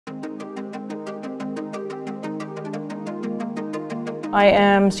I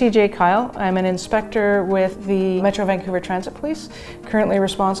am CJ Kyle. I'm an inspector with the Metro Vancouver Transit Police, currently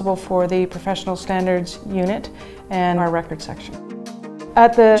responsible for the Professional Standards Unit and our record section.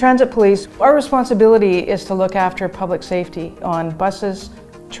 At the Transit Police, our responsibility is to look after public safety on buses,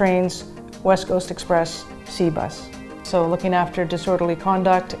 trains, West Coast Express, C-Bus. So looking after disorderly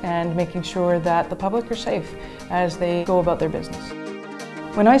conduct and making sure that the public are safe as they go about their business.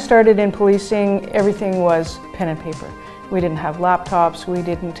 When I started in policing, everything was pen and paper. We didn't have laptops, we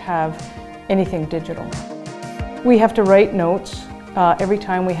didn't have anything digital. We have to write notes every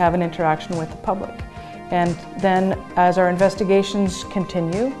time we have an interaction with the public. And then as our investigations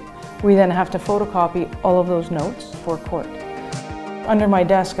continue, we then have to photocopy all of those notes for court. Under my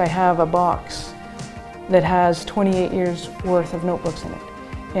desk I have a box that has 28 years worth of notebooks in it.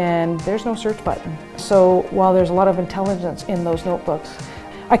 And there's no search button. So while there's a lot of intelligence in those notebooks,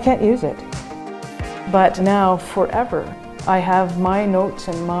 I can't use it. But now, forever, I have my notes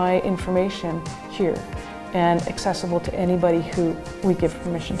and my information here and accessible to anybody who we give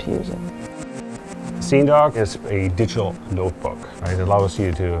permission to use it. SceneDoc is a digital notebook. Right? It allows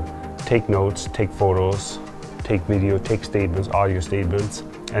you to take notes, take photos, take video, take statements, audio statements,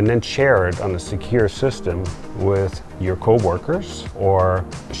 and then share it on a secure system with your co-workers or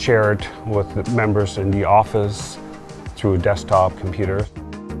share it with the members in the office through a desktop computer.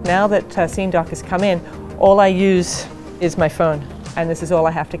 Now that SceneDoc has come in, all I use is my phone, and this is all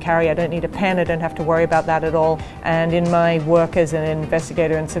I have to carry. I don't need a pen, I don't have to worry about that at all. And in my work as an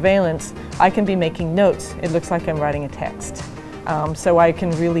investigator in surveillance, I can be making notes. It looks like I'm writing a text. So I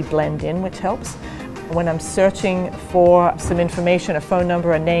can really blend in, which helps. When I'm searching for some information, a phone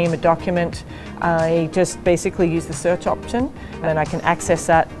number, a name, a document, I just basically use the search option and I can access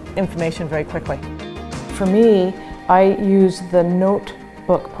that information very quickly. For me, I use the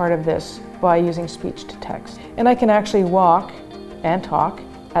notebook part of this by using speech to text. And I can actually walk and talk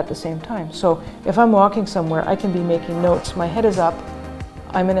at the same time. So if I'm walking somewhere, I can be making notes. My head is up,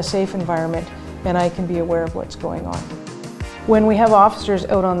 I'm in a safe environment, and I can be aware of what's going on. When we have officers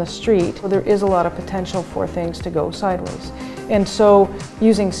out on the street, there is a lot of potential for things to go sideways. And so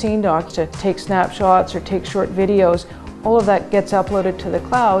using SceneDoc to take snapshots or take short videos, all of that gets uploaded to the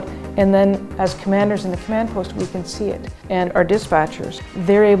cloud, and then as commanders in the command post, we can see it. And our dispatchers,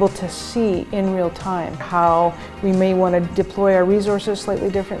 they're able to see in real time how we may want to deploy our resources slightly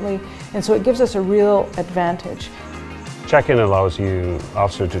differently. And so it gives us a real advantage. Check-in allows you,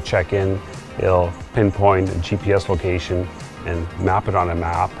 officer, to check in. It'll pinpoint a GPS location and map it on a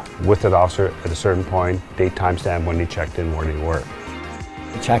map with that officer at a certain point, date, timestamp, when they checked in, where they were.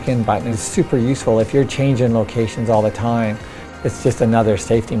 The check-in button is super useful if you're changing locations all the time. It's just another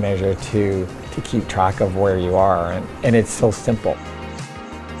safety measure to keep track of where you are, and it's so simple.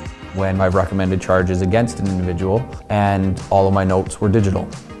 When I've recommended charges against an individual, and all of my notes were digital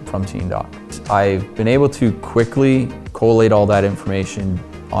from SceneDoc. I've been able to quickly collate all that information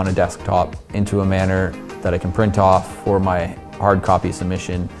on a desktop into a manner that I can print off for my hard copy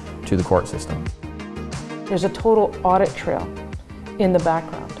submission to the court system. There's a total audit trail in the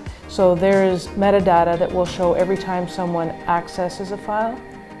background. So there is metadata that will show every time someone accesses a file,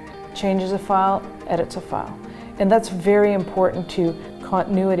 changes a file, edits a file. And that's very important to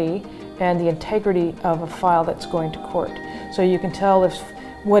continuity and the integrity of a file that's going to court. So you can tell if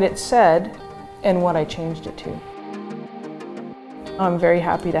what it said and what I changed it to. I'm very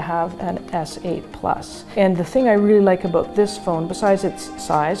happy to have an S8 Plus. And the thing I really like about this phone, besides its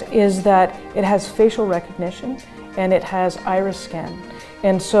size, is that it has facial recognition and it has iris scan.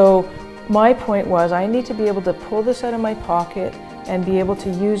 And so my point was I need to be able to pull this out of my pocket and be able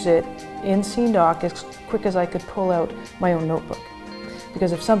to use it in SceneDoc as quick as I could pull out my own notebook.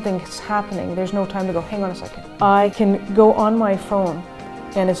 Because if something's happening, there's no time to go, hang on a second. I can go on my phone,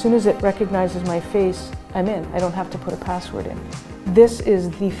 and as soon as it recognizes my face, I'm in. I don't have to put a password in. This is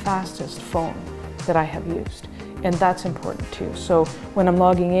the fastest phone that I have used, and that's important too. So when I'm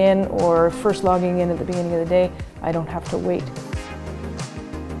logging in or first logging in at the beginning of the day, I don't have to wait.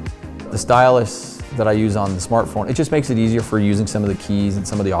 The stylus that I use on the smartphone, it just makes it easier for using some of the keys and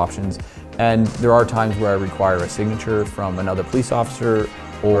some of the options. And there are times where I require a signature from another police officer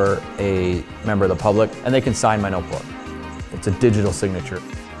or a member of the public, and they can sign my notebook. It's a digital signature.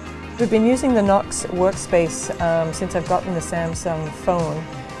 We've been using the Knox workspace since I've gotten the Samsung phone,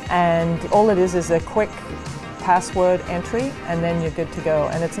 and all it is a quick password entry, and then you're good to go.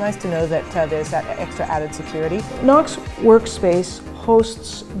 And it's nice to know that there's that extra added security. Knox workspace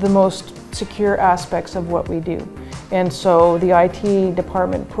hosts the most secure aspects of what we do. And so the IT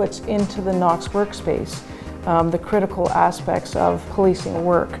department puts into the Knox workspace the critical aspects of policing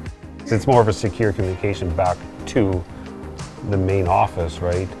work. It's more of a secure communication back to the main office,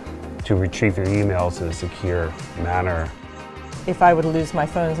 right, to retrieve your emails in a secure manner. If I were to lose my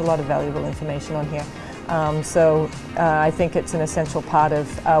phone, there's a lot of valuable information on here. I think it's an essential part of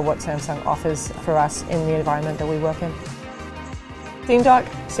what Samsung offers for us in the environment that we work in. SceneDoc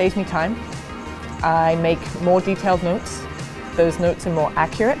saves me time. I make more detailed notes. Those notes are more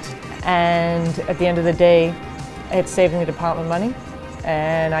accurate, and at the end of the day, it's saving the department money,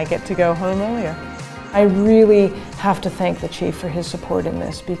 and I get to go home earlier. I really have to thank the Chief for his support in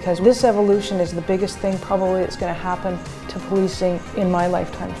this, because this evolution is the biggest thing probably that's going to happen to policing in my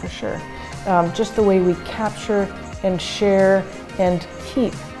lifetime for sure. Just the way we capture and share and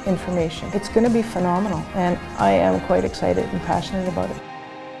keep information. It's going to be phenomenal, and I am quite excited and passionate about it.